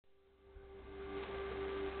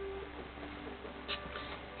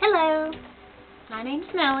Hello, my name's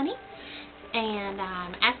Melanie, and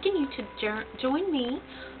I'm asking you to join me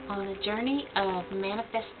on a journey of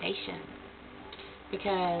manifestation,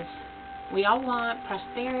 because we all want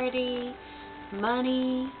prosperity,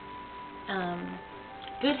 money,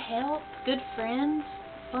 good health, good friends,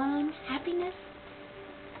 fun, happiness.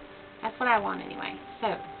 That's what I want anyway.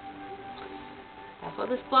 So that's what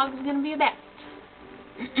this blog is going to be about.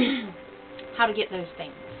 How to get those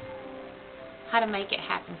things. How to make it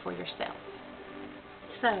happen for yourself.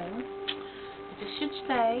 So, I just should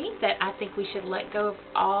say that I think we should let go of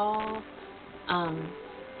all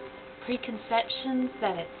preconceptions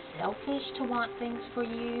that it's selfish to want things for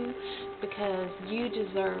you, because you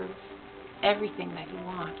deserve everything that you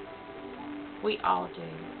want. We all do.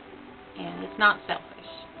 And it's not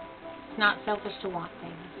selfish. It's not selfish to want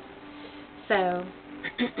things. So,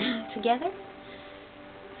 together,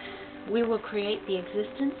 we will create the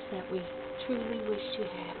existence that we truly wish to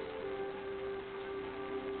have.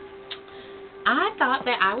 I thought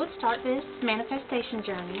that I would start this manifestation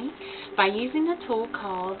journey by using a tool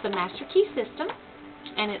called the Master Key System,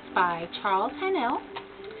 and it's by Charles Haanel.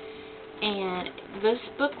 And this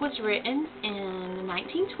book was written in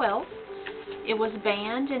 1912. It was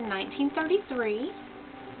banned in 1933,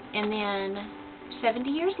 and then 70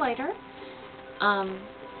 years later,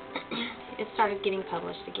 it started getting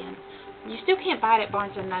published again. You still can't buy it at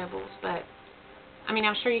Barnes & Nobles, but, I mean,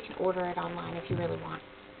 I'm sure you can order it online if you really want.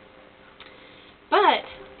 But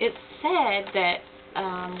it's said that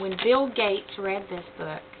when Bill Gates read this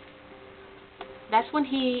book, that's when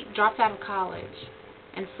he dropped out of college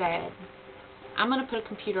and said, I'm going to put a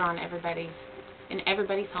computer in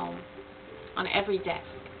everybody's home, on every desk,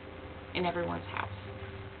 in everyone's house.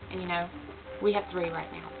 And, you know, we have 3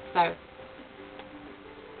 right now, so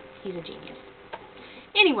he's a genius.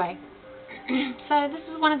 Anyway, so this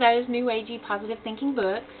is one of those new agey positive thinking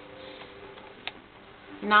books.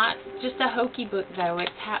 Not just a hokey book, though.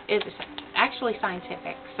 It's actually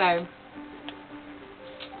scientific. So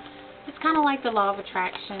it's kind of like the law of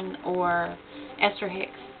attraction, or Esther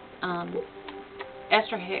Hicks'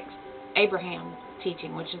 Abraham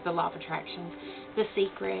teaching, which is the law of attraction, The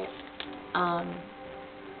Secret.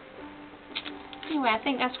 Anyway, I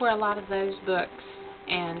think that's where a lot of those books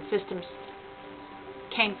and systems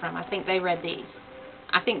came from. I think they read these.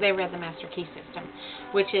 I think they read the Master Key System,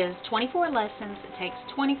 which is 24 lessons. It takes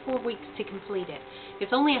 24 weeks to complete it.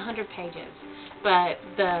 It's only 100 pages, but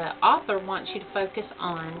the author wants you to focus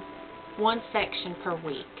on one section per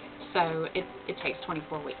week, so it takes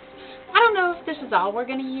 24 weeks. I don't know if this is all we're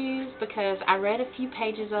going to use, because I read a few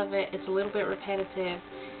pages of it. It's a little bit repetitive.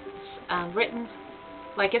 It's written,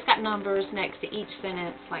 like it's got numbers next to each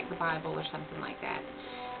sentence, like the Bible or something like that.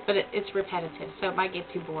 But it's repetitive, so it might get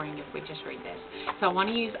too boring if we just read this. So I want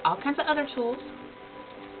to use all kinds of other tools,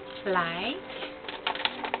 like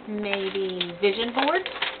maybe vision boards,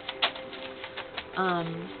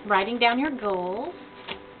 writing down your goals,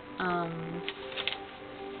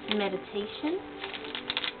 meditation,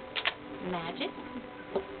 magic.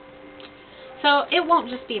 So it won't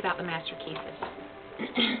just be about the Master Key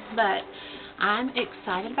System. But I'm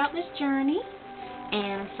excited about this journey,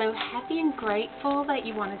 and I'm so happy and grateful that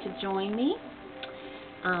you wanted to join me.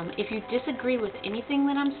 If you disagree with anything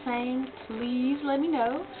that I'm saying, please let me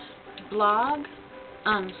know. Blog,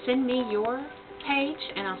 send me your page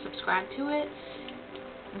and I'll subscribe to it.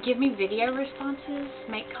 Give me video responses,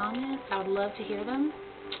 make comments. I would love to hear them.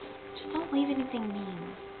 Just don't leave anything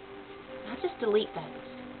mean. I just delete those.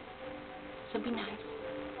 So be nice.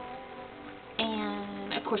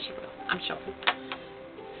 And of course you will, I'm sure.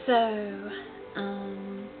 So,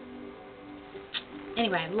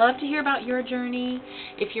 anyway, I'd love to hear about your journey.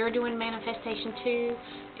 If you're doing manifestation too,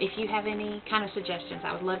 if you have any kind of suggestions,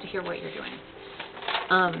 I would love to hear what you're doing.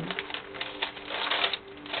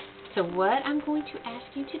 So what I'm going to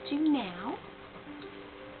ask you to do now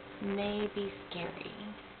may be scary.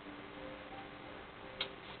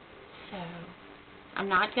 So, I'm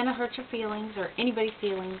not going to hurt your feelings or anybody's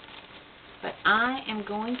feelings, but I am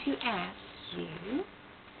going to ask you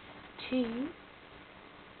to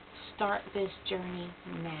start this journey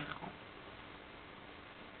now.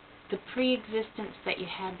 The pre-existence that you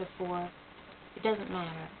had before, it doesn't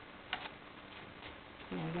matter.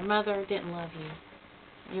 You know, your mother didn't love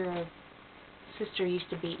you. Your sister used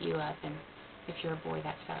to beat you up, and if you're a boy,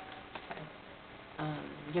 that sucks. So,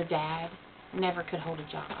 your dad never could hold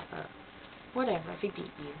a job, or whatever, if he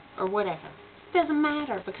beat you, or whatever. It doesn't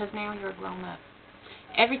matter, because now you're a grown-up.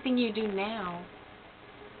 Everything you do now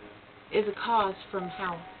is a cause from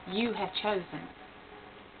how you have chosen.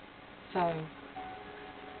 So,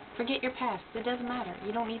 forget your past. It doesn't matter.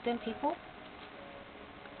 You don't need them people.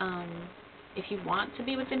 If you want to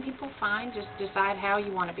be with them people, fine. Just decide how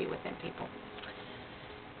you want to be with them people.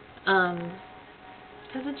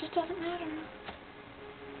 Because it just doesn't matter.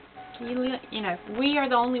 You know, we are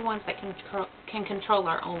the only ones that can control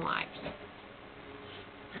our own lives.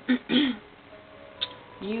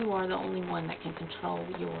 You are the only one that can control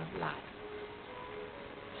your life.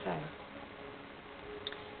 So,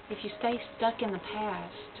 if you stay stuck in the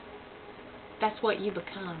past, that's what you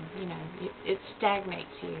become. You know, it stagnates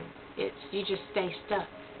you. You just stay stuck.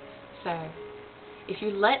 So, if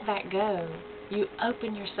you let that go, you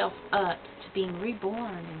open yourself up to being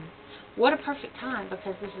reborn. And what a perfect time,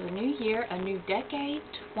 because this is a new year, a new decade,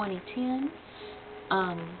 2010.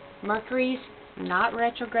 Mercury's not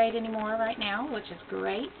retrograde anymore right now, which is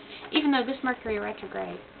great. Even though this Mercury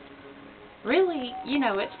retrograde, really, you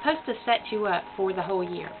know, it's supposed to set you up for the whole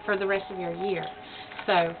year, for the rest of your year.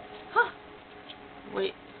 So,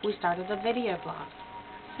 we started a video blog.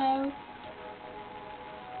 So,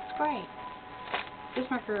 it's great. This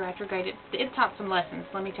Mercury retrograde, it taught some lessons,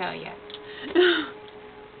 let me tell you.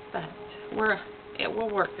 But we'll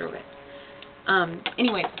work through it.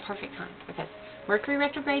 Anyway, it's a perfect time because Mercury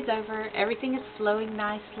retrograde's over. Everything is flowing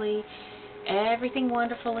nicely. Everything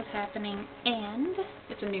wonderful is happening, and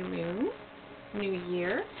it's a new moon, new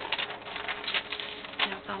year.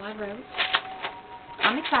 That's all I wrote.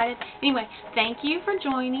 I'm excited. Anyway, thank you for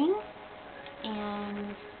joining,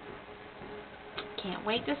 and can't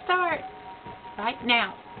wait to start right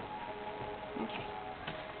now. Okay.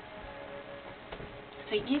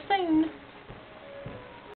 See you soon.